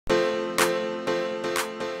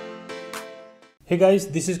Hey guys,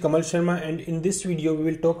 this is Kamal Sharma, and in this video we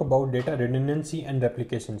will talk about data redundancy and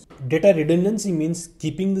replications. Data redundancy means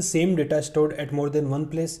keeping the same data stored at more than one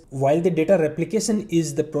place, while the data replication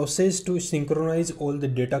is the process to synchronize all the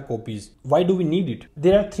data copies. Why do we need it?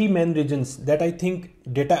 There are three main reasons that I think: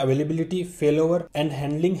 data availability, failover, and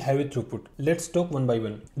handling heavy throughput. Let's talk one by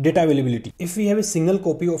one. Data availability. If we have a single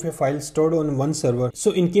copy of a file stored on one server,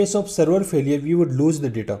 so in case of server failure, we would lose the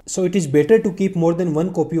data. So it is better to keep more than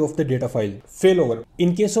one copy of the data file. Failover.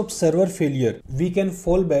 In case of server failure, we can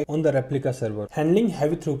fall back on the replica server. Handling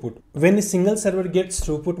heavy throughput. When a single server gets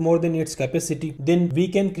throughput more than its capacity, then we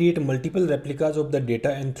can create multiple replicas of the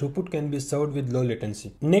data and throughput can be served with low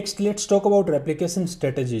latency. Next, let's talk about replication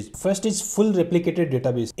strategies. First is full replicated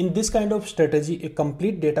database. In this kind of strategy, a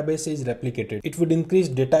complete database is replicated. It would increase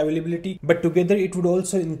data availability, but together it would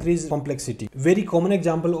also increase complexity. Very common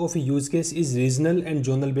example of a use case is regional and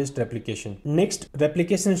zonal based replication. Next,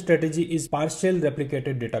 replication strategy is partial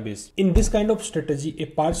replicated database. In this kind of strategy, a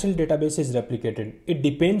partial database is replicated. It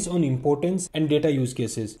depends on importance and data use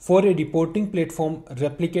cases. For a reporting platform,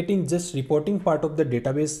 replicating just reporting part of the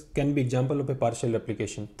database can be example of a partial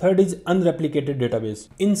replication. Third is unreplicated database.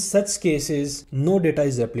 In such cases, no data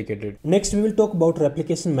is replicated. Next, we will talk about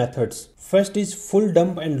replication methods. First is full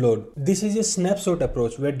dump and load. This is a snapshot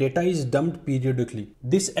approach where data is dumped periodically.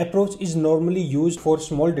 This approach is normally used for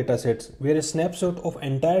small datasets where a snapshot of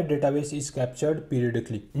entire database is captured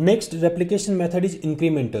periodically. Next, replication method is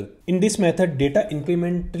incremental. In this method, data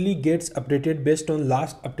incrementally gets updated based on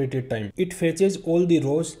last updated time. It fetches all the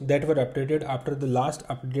rows that were updated after the last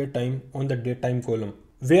updated time on the date time column.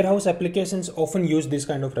 Warehouse applications often use this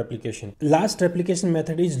kind of replication. Last replication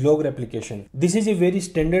method is log replication. This is a very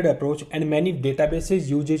standard approach and many databases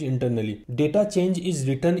use it internally. Data change is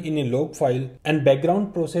written in a log file and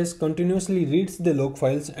background process continuously reads the log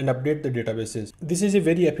files and update the databases. This is a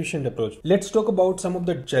very efficient approach. Let's talk about some of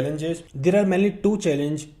the challenges. There are mainly two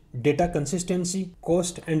challenges: data consistency,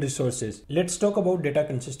 cost, and resources. Let's talk about data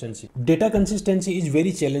consistency. Data consistency is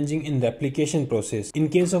very challenging in the replication process. In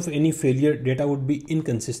case of any failure, data would be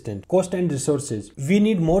inconsistent. Cost and resources. We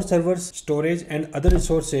need more servers, storage, and other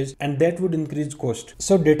resources, and that would increase cost.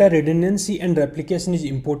 So data redundancy and replication is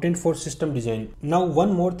important for system design. Now,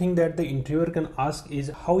 one more thing that the interviewer can ask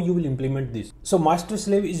is how you will implement this. So master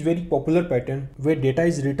slave is very popular pattern where data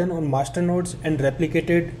is written on master nodes and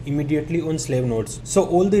replicated immediately on slave nodes. So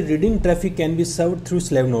all the reading traffic can be served through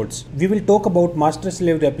slave nodes. We will talk about master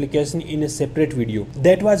slave replication in a separate video.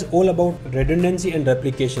 That was all about redundancy and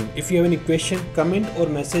replication. If you have any question, comment or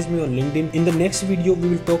message me on LinkedIn. In the next video, we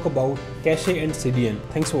will talk about cache and CDN.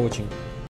 Thanks for watching.